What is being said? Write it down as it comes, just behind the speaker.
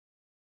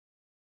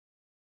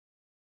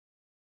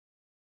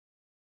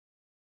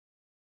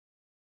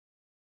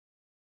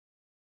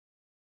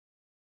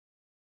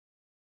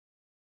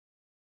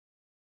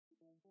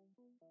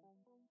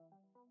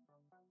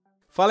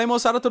Fala aí,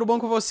 moçada, tudo bom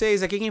com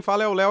vocês? Aqui quem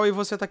fala é o Léo e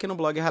você tá aqui no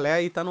Blog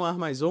Ralé e tá no ar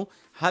mais um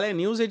Ralé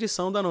News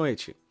edição da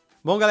noite.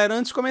 Bom, galera,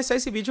 antes de começar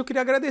esse vídeo eu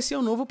queria agradecer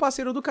ao novo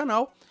parceiro do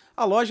canal,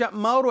 a loja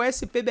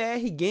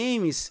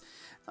MAUROSPBRGAMES.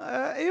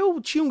 Eu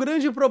tinha um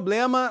grande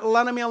problema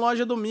lá na minha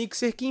loja do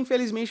Mixer que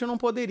infelizmente eu não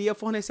poderia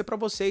fornecer para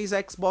vocês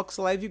a Xbox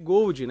Live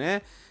Gold,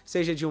 né?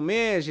 Seja de um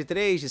mês, de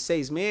 3, de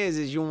 6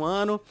 meses, de um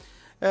ano.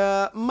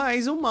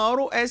 Mas o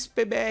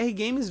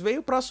MAUROSPBRGAMES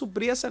veio para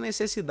suprir essa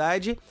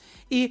necessidade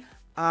e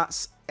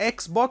as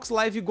Xbox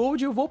Live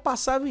Gold eu vou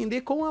passar a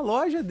vender com a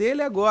loja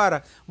dele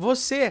agora.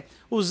 Você,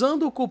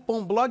 usando o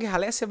cupom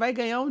BLOGRALE, você vai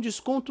ganhar um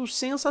desconto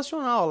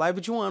sensacional. A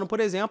live de um ano, por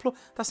exemplo,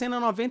 tá sendo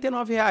R$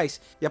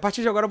 99,00. E a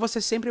partir de agora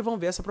vocês sempre vão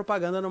ver essa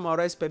propaganda no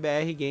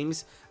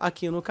MAUROSPBRGAMES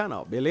aqui no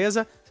canal,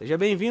 beleza? Seja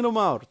bem-vindo,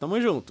 Mauro. Tamo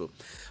junto.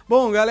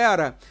 Bom,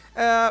 galera,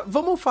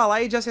 vamos falar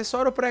aí de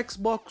acessório para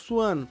Xbox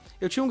One.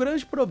 Eu tinha um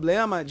grande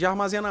problema de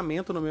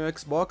armazenamento no meu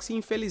Xbox e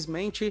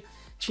infelizmente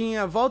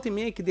tinha volta e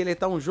meia que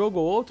deletar um jogo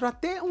ou outro,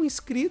 até um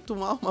inscrito,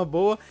 uma alma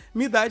boa,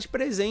 me dá de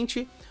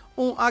presente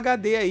um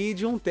HD aí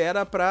de 1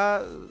 TB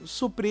para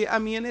suprir a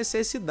minha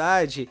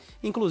necessidade.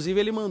 Inclusive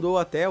ele mandou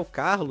até o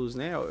Carlos,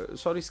 né? Eu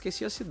só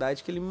esqueci a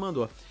cidade que ele me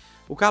mandou.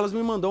 O Carlos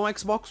me mandou um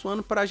Xbox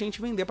One pra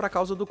gente vender pra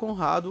causa do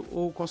Conrado.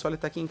 O console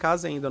tá aqui em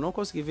casa ainda, eu não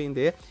consegui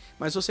vender.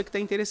 Mas você que tá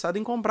interessado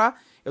em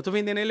comprar, eu tô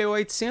vendendo ele a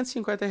R$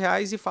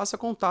 850,00 e faça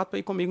contato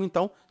aí comigo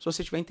então, se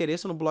você tiver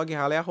interesse no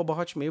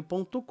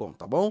blograle@hotmail.com,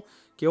 tá bom?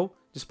 Que eu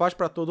despacho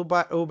pra todo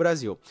o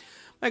Brasil.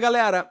 Mas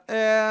galera,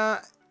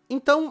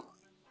 então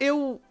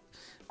eu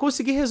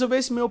consegui resolver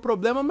esse meu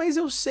problema, mas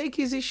eu sei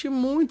que existe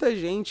muita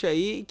gente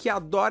aí que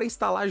adora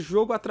instalar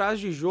jogo atrás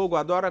de jogo,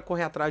 adora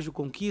correr atrás de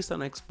conquista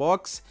no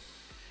Xbox.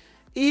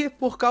 E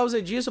por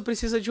causa disso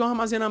precisa de um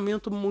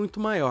armazenamento muito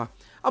maior.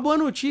 A boa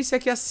notícia é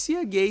que a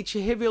Seagate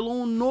revelou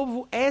um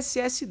novo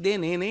SSD,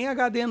 nem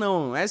HD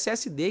não,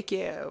 SSD que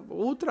é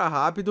ultra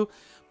rápido,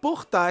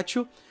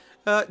 portátil,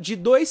 de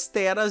 2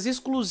 TB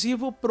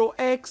exclusivo pro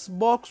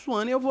Xbox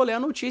One. Eu vou ler a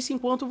notícia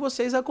enquanto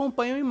vocês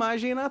acompanham a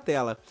imagem na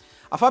tela.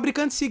 A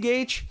fabricante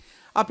Seagate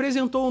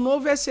apresentou um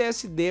novo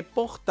SSD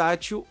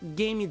portátil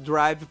Game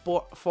Drive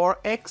for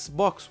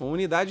Xbox, uma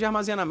unidade de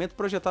armazenamento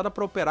projetada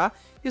para operar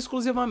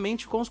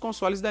exclusivamente com os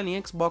consoles da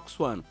linha Xbox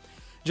One.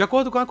 De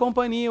acordo com a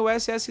companhia, o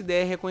SSD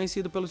é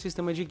reconhecido pelo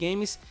sistema de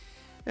games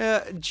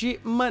de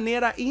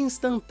maneira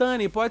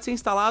instantânea e pode ser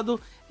instalado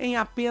em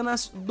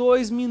apenas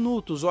 2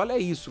 minutos. Olha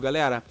isso,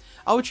 galera.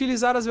 Ao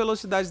utilizar as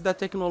velocidades da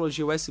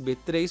tecnologia USB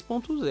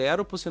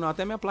 3.0, por sinal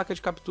até minha placa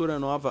de captura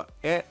nova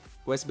é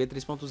USB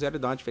 3.0 e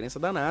dá uma diferença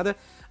danada,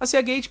 a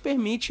Seagate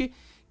permite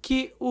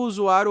que o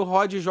usuário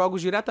rode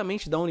jogos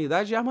diretamente da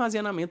unidade de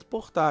armazenamento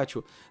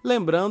portátil.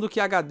 Lembrando que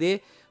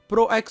HD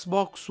pro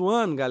Xbox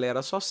One,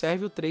 galera, só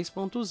serve o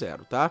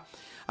 3.0, tá?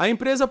 A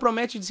empresa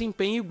promete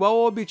desempenho igual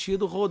ao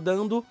obtido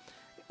rodando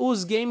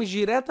os games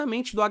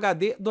diretamente do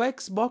HD do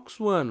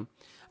Xbox One.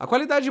 A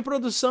qualidade de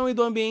produção e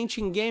do ambiente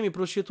in-game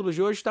para os títulos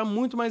de hoje está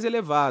muito mais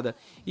elevada,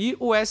 e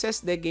o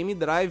SSD Game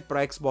Drive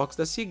para Xbox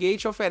da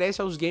Seagate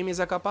oferece aos games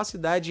a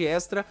capacidade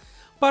extra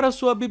para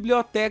sua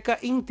biblioteca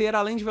inteira,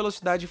 além de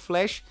velocidade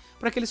flash,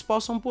 para que eles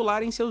possam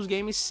pular em seus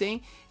games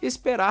sem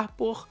esperar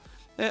por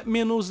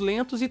menus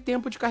lentos e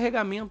tempo de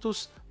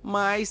carregamentos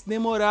mais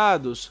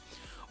demorados.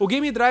 O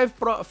Game Drive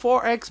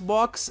for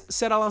Xbox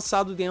será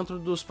lançado dentro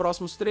dos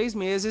próximos 3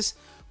 meses,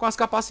 com as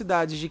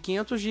capacidades de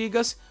 500 GB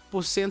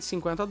por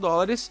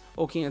 $150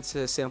 ou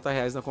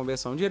R$560 na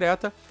conversão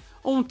direta,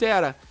 1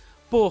 TB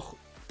por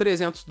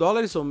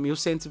 $300 ou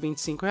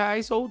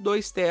R$1.125 ou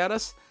 2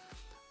 TB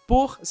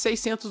por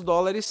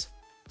 $600,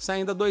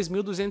 saindo a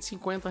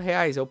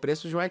R$2.250. É o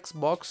preço de um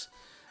Xbox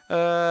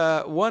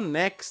One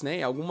X, né,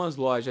 em algumas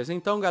lojas.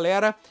 Então,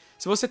 galera,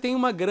 se você tem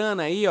uma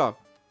grana aí, ó,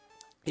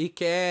 e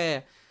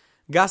quer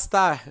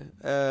gastar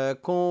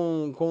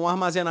com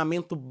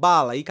armazenamento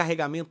bala e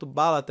carregamento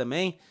bala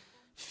também,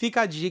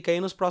 fica a dica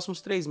aí, nos próximos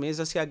 3 meses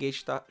a Seagate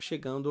está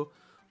chegando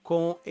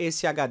com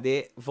esse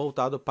HD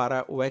voltado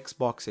para o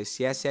Xbox,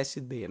 esse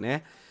SSD,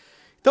 né?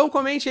 Então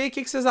comente aí o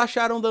que vocês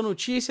acharam da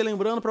notícia.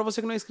 Lembrando, para você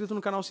que não é inscrito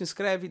no canal, se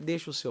inscreve,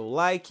 deixa o seu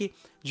like,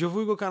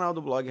 divulga o canal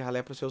do Blog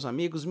Ralé para os seus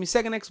amigos, me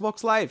segue no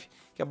Xbox Live,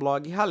 que é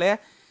Blog Ralé.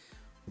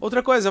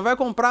 Outra coisa, vai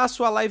comprar a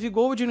sua Live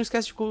Gold, não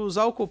esquece de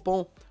usar o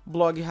cupom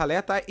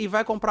BLOGRALE, tá? E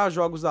vai comprar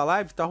jogos da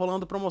Live, tá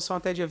rolando promoção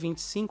até dia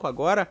 25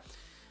 agora.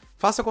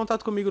 Faça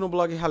contato comigo no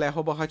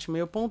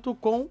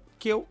blograle@hotmail.com,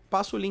 que eu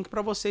passo o link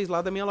para vocês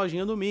lá da minha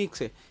lojinha do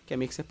Mixer, que é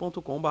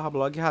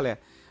mixer.com/blograle.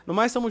 No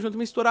mais, tamo junto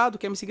misturado.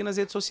 Quer me seguir nas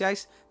redes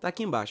sociais? Tá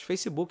aqui embaixo,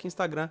 Facebook,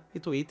 Instagram e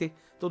Twitter,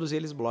 todos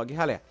eles Blog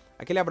Ralé.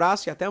 Aquele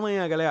abraço e até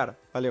amanhã, galera.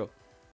 Valeu!